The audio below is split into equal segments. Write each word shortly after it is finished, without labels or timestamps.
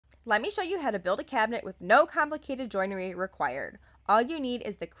Let me show you how to build a cabinet with no complicated joinery required. All you need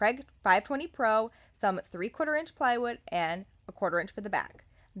is the Kreg 520 Pro, some 3/4 inch plywood, and a 1/4 inch for the back.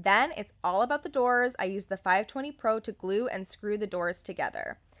 Then it's all about the doors. I use the 520 Pro to glue and screw the doors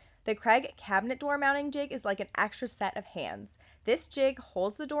together. The Kreg cabinet door mounting jig is like an extra set of hands. This jig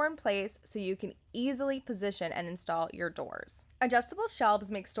holds the door in place so you can easily position and install your doors. Adjustable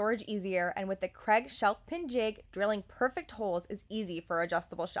shelves make storage easier, and with the Kreg shelf pin jig, drilling perfect holes is easy for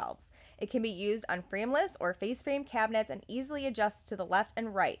adjustable shelves. It can be used on frameless or face frame cabinets and easily adjusts to the left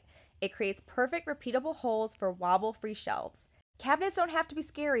and right. It creates perfect repeatable holes for wobble-free shelves. Cabinets don't have to be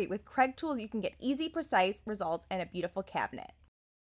scary. With Kreg tools, you can get easy, precise results and a beautiful cabinet.